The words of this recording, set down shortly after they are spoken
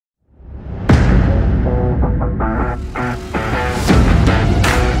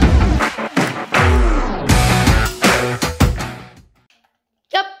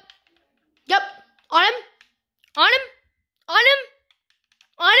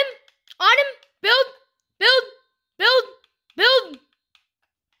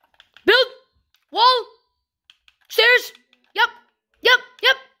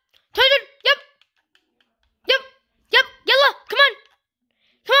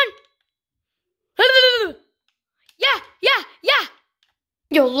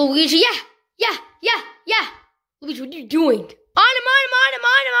Yo, Luigi, yeah. Luigi, what are you doing? On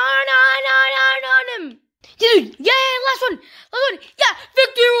him. Dude, yeah, last one. Yeah,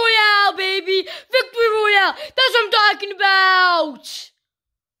 Victory Royale, baby. Victory Royale. That's what I'm talking about.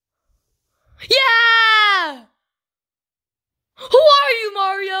 Yeah. Who are you,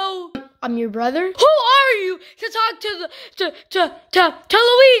 Mario? I'm your brother. Who are you to talk to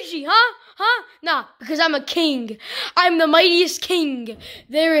Luigi, huh? Nah, because I'm a king. I'm the mightiest king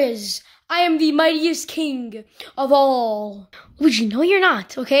there is. I am the mightiest king of all. Luigi, no you're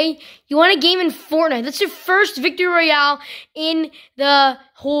not, okay? You want a game in Fortnite. That's your first Victory Royale in the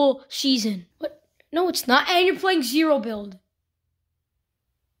whole season. What? No, it's not. And you're playing zero build.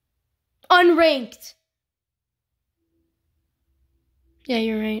 Unranked. Yeah,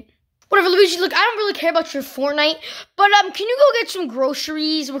 you're right. Whatever, Luigi, look, I don't really care about your Fortnite, but can you go get some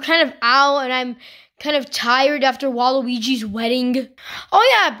groceries? We're kind of out, and I'm kind of tired after Waluigi's wedding. Oh,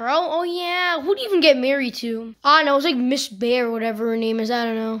 yeah, bro. Oh, yeah. Who do you even get married to? I don't know. It's like Miss Bear or whatever her name is. I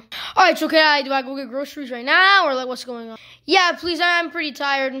don't know. All right, so do I go get groceries right now, or like what's going on? Yeah, please. I'm pretty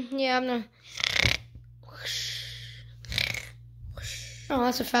tired. Yeah, I'm not. Oh,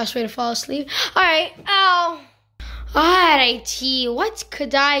 that's a fast way to fall asleep. All right. Ow. Alrighty, what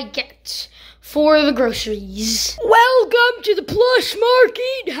could I get for the groceries? Welcome to the plush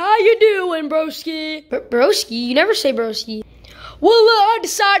market. How you doing, broski? Broski? You never say broski. Well, I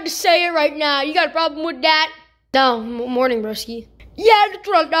decided to say it right now. You got a problem with that? No, morning, broski. Yeah, that's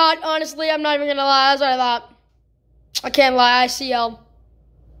what I thought. Honestly, I'm not even gonna lie. That's what I thought. I can't lie. ICL.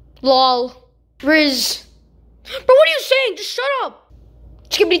 Lol. Riz. Bro, what are you saying? Just shut up.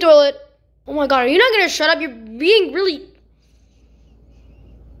 Skippity toilet. Oh my god, are you not gonna shut up? You're being really...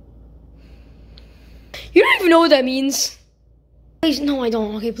 You don't even know what that means. Please, no, I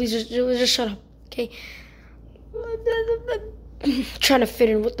don't. Okay, please, just shut up. Okay. Trying to fit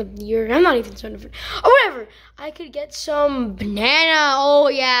in with the year. I'm not even trying to fit. Oh, whatever. I could get some banana. Oh,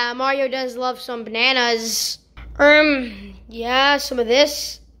 yeah, Mario does love some bananas. Yeah, some of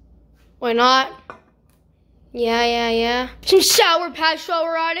this. Why not? Yeah. Some Sour Patch while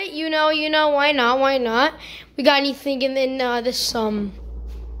we're on it. You know, why not? We got anything in this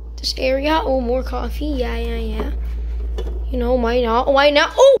area? Oh, more coffee. Yeah. You know, why not?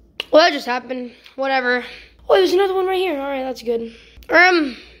 Oh! Well, that just happened. Whatever. Oh, there's another one right here. All right, that's good.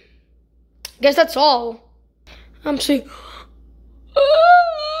 Guess that's all. I'm saying...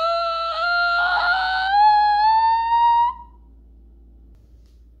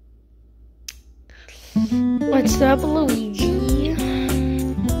 What's up, Luigi?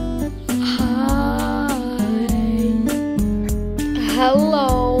 Hi.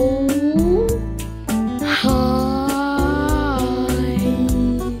 Hello. Hi.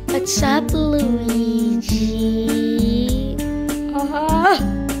 What's up, Luigi?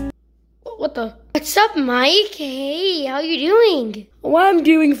 What the? What's up, Mike? Hey, how you doing? Oh, I'm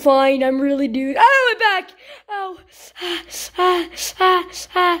doing fine. I'm really doing... Oh, I'm back. Oh.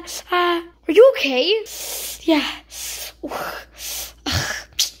 Are you okay? Yeah.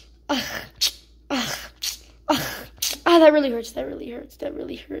 That really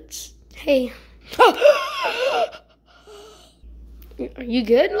hurts. Hey. Are you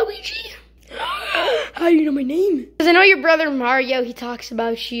good, Luigi? How do you know my name? Because I know your brother Mario, he talks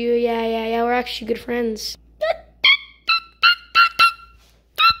about you. Yeah, we're actually good friends.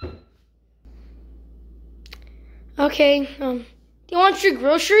 Okay, do you want your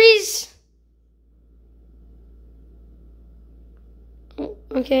groceries?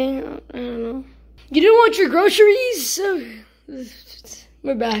 Okay, I don't know. You didn't want your groceries?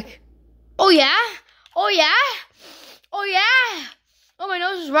 We're back. Oh yeah? Oh, my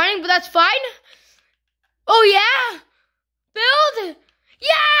nose is running, but that's fine. Oh yeah? Build?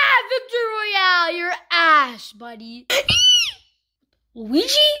 Yeah! Victory Royale, your ass, buddy.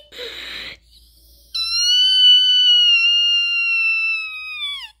 Luigi?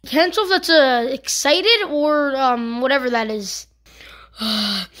 Can't tell if that's excited or whatever that is.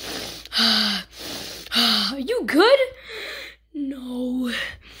 Are you good? No.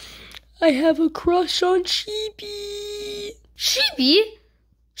 I have a crush on Sheepy. Sheepy?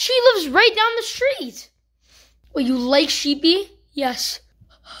 She lives right down the street. Well, you like Sheepy? Yes.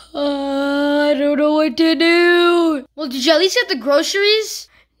 I don't know what to do. Well, did you at least get the groceries?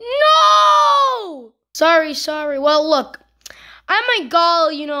 No! Sorry. Well, look. I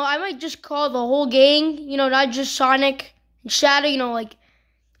might just call the whole gang, not just Sonic and Shadow, like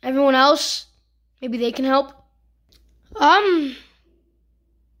everyone else. Maybe they can help.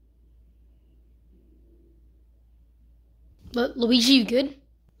 But Luigi, you good?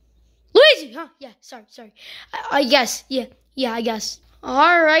 Luigi! Huh? Yeah, sorry. I guess. Yeah, I guess.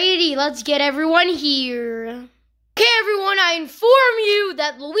 Alrighty, let's get everyone here. Okay, everyone, I inform you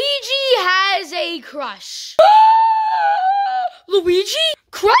that Luigi has a crush. Luigi?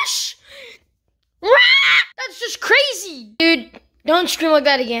 Crush? That's just crazy. Dude, don't scream like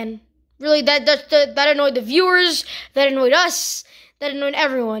that again. Really, that annoyed the viewers, that annoyed us, that annoyed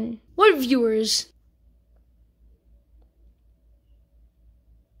everyone. What viewers?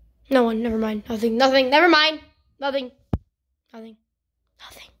 No one, never mind. Nothing, never mind. Nothing.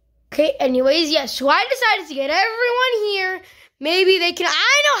 Okay, anyways, yes, so I decided to get everyone here. Maybe they can,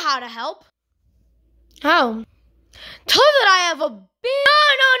 I know how to help. How? Tell them that I have a big,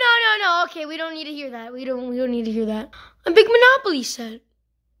 no. Okay, we don't need to hear that. We don't need to hear that. A big Monopoly set.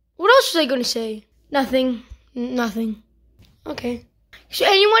 What else was I going to say? Nothing. Okay. So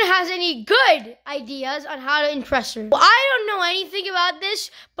anyone has any good ideas on how to impress her? Well, I don't know anything about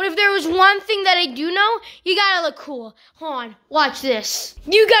this, but if there was one thing that I do know, you gotta look cool. Hold on, watch this.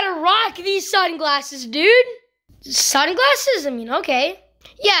 You gotta rock these sunglasses, dude. Sunglasses? I mean, okay.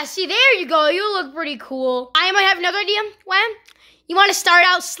 Yeah, see, there you go. You look pretty cool. I might have another idea. Wham. You want to start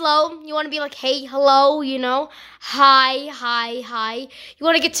out slow. You want to be like, hey, hello, you know, hi. You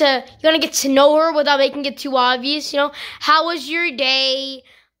want to get to know her without making it too obvious, you know. How was your day?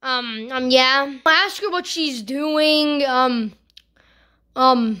 Yeah. Ask her what she's doing. Told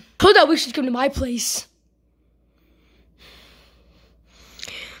that we should come to my place.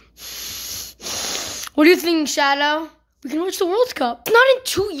 What do you think, Shadow? We can watch the World Cup. It's not in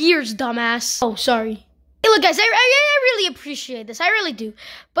 2 years, dumbass. Oh, sorry. Hey, look, guys, I really appreciate this. I really do.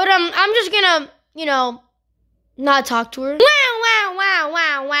 But, I'm just gonna, you know, not talk to her. Wow.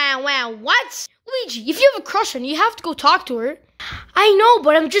 What? Luigi, if you have a crush on her, you have to go talk to her. I know,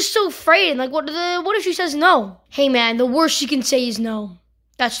 but I'm just so afraid. Like, what if she says no? Hey, man, the worst she can say is no.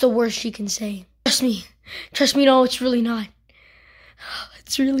 That's the worst she can say. Trust me. No, it's really not.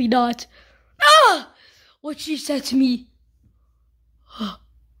 It's really not. Ah! What she said to me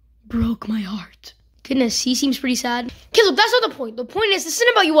broke my heart. Goodness, he seems pretty sad. Okay, look, that's not the point. The point is, this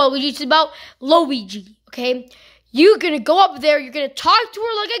isn't about you, Luigi. It's about Luigi, okay? You're gonna go up there. You're gonna talk to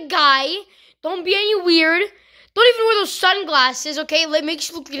her like a guy. Don't be any weird. Don't even wear those sunglasses, okay? It makes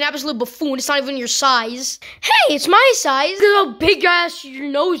you look like an absolute buffoon. It's not even your size. Hey, it's my size. Look at how big ass your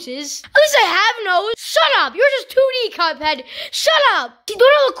nose is. At least I have a nose. Shut up. You're just 2D, Cuphead. Shut up. See, don't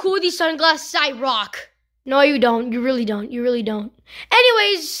I look cool with these sunglasses I rock? No, you don't. You really don't.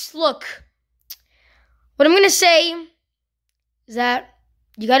 Anyways, look. What I'm going to say is that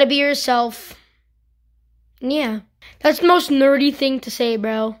you got to be yourself. Yeah. That's the most nerdy thing to say,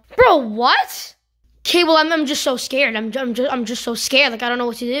 bro. Bro, what? Okay, well, I'm just so scared. I'm just so scared. Like, I don't know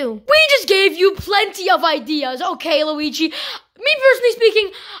what to do. We just gave you plenty of ideas. Okay, Luigi. Me personally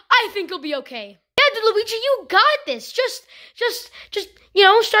speaking, I think it'll be okay. Yeah, Luigi, you got this. Just, you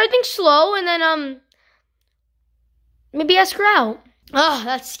know, start things slow and then, maybe ask her out. Oh,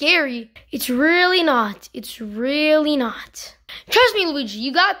 that's scary. It's really not. Trust me, Luigi,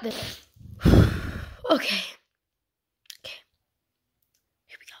 you got this. Okay.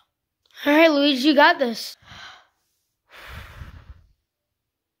 Here we go. All right, Luigi, you got this.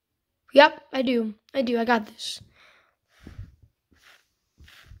 Yep, I do. I got this.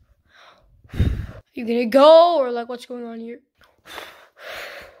 You gonna go or like what's going on here?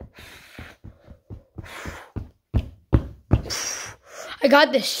 I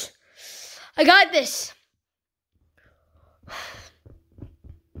got this.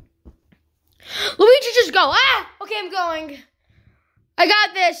 Luigi, just go. Okay, I'm going. I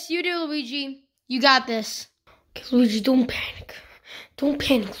got this. You do, Luigi. You got this. Okay, Luigi, don't panic.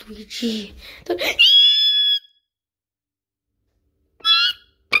 Luigi.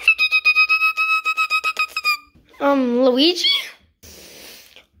 Luigi?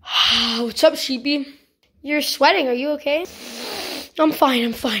 What's up, sheepy? You're sweating. Are you okay? I'm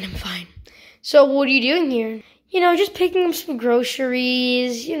fine. So what are you doing here? You know, just picking up some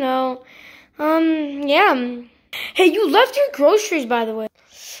groceries, you know. Yeah. Hey, you left your groceries, by the way.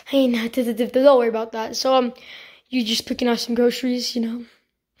 Hey, don't worry about that. So, you just picking up some groceries, you know.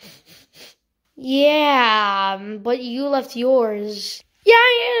 Yeah, but you left yours. Yeah,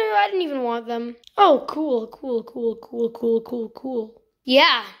 I didn't even want them. Oh, cool.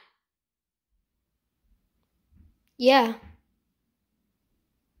 Yeah.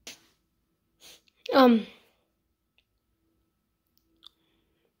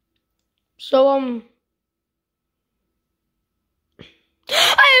 So, I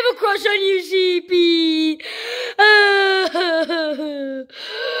have a crush on you, Sheepy.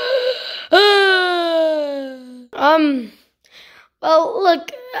 Well,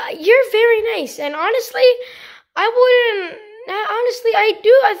 look, you're very nice, and honestly, I wouldn't honestly, I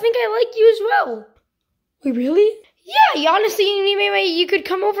do. I think I like you as well. Wait, really? Yeah, honestly, you could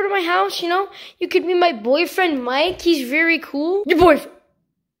come over to my house, you know? You could be my boyfriend, Mike. He's very cool. Your boyfriend.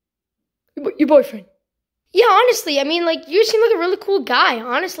 Your boyfriend. Yeah, honestly, I mean, like, you seem like a really cool guy.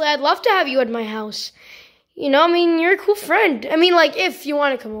 Honestly, I'd love to have you at my house. You know, I mean, you're a cool friend. I mean, like, if you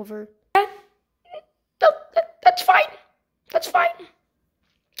want to come over. Yeah, that's fine. That's fine.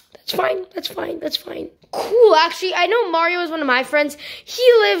 That's fine. Cool, actually, I know Mario is one of my friends. He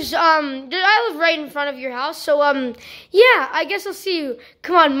lives, I live right in front of your house. So, yeah, I guess I'll see you.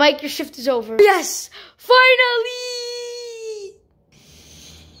 Come on, Mike, your shift is over. Yes, finally!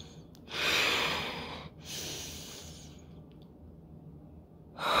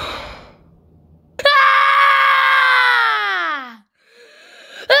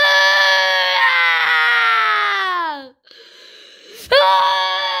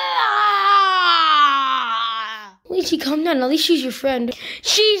 Luigi, calm down. At least she's your friend.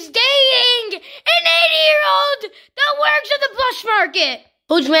 She's dating an 80-year-old that works at the blush market.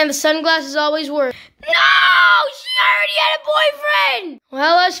 Told you, man, the sunglasses always work. No! She already had a boyfriend!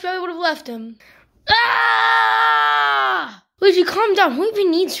 Well, I probably would have left him. Ah! Luigi, calm down. Who even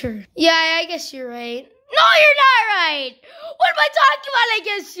needs her? Yeah, I guess you're right. No, you're not right! What am I talking about? I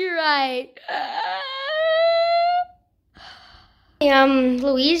guess you're right.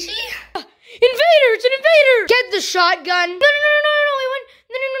 Luigi? Invader! It's an invader! Get the shotgun. No,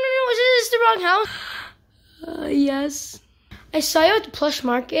 is this the wrong house? Yes. I saw you at the plush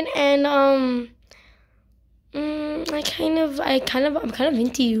market and, I'm kind of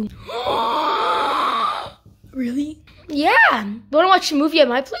into you. Really? Yeah. You wanna watch a movie at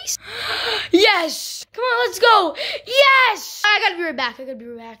my place? Yes! Come on, let's go! Yes! I gotta be right back. Yeah,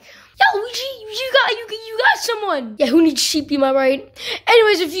 Luigi, you got someone. Yeah, who needs sheep, am I right?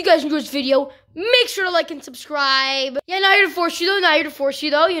 Anyways, if you guys enjoyed this video, make sure to like and subscribe. Yeah, not here to force you though, not here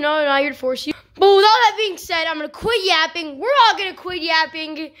to force you. But with all that being said, I'm gonna quit yapping. We're all gonna quit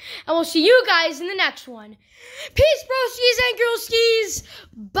yapping. And we'll see you guys in the next one. Peace, broskies and girlskies.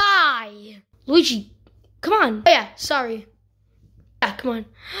 Bye. Luigi, come on. Oh, yeah, sorry. Yeah, come on.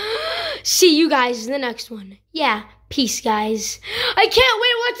 See you guys in the next one. Yeah, peace, guys. I can't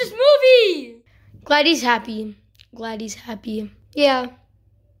wait to watch this movie. Glad he's happy. Yeah.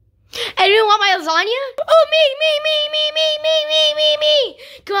 Anyone want my lasagna? Oh, me.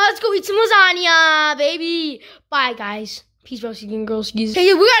 Come on, let's go eat some lasagna, baby. Bye, guys. Peace, broskies and girlskies.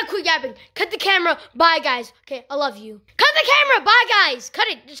 Hey, we gotta quit yapping. Cut the camera. Bye, guys. Okay, I love you. Cut the camera. Bye, guys. Cut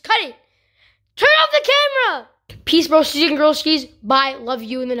it. Just cut it. Turn off the camera. Peace, broskies and girlskies. Bye. Love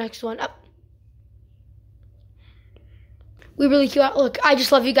you in the next one. Up. We really cute. Look, I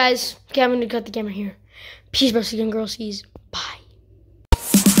just love you guys. Okay, I'm gonna cut the camera here. Peace, broskies and girlskies.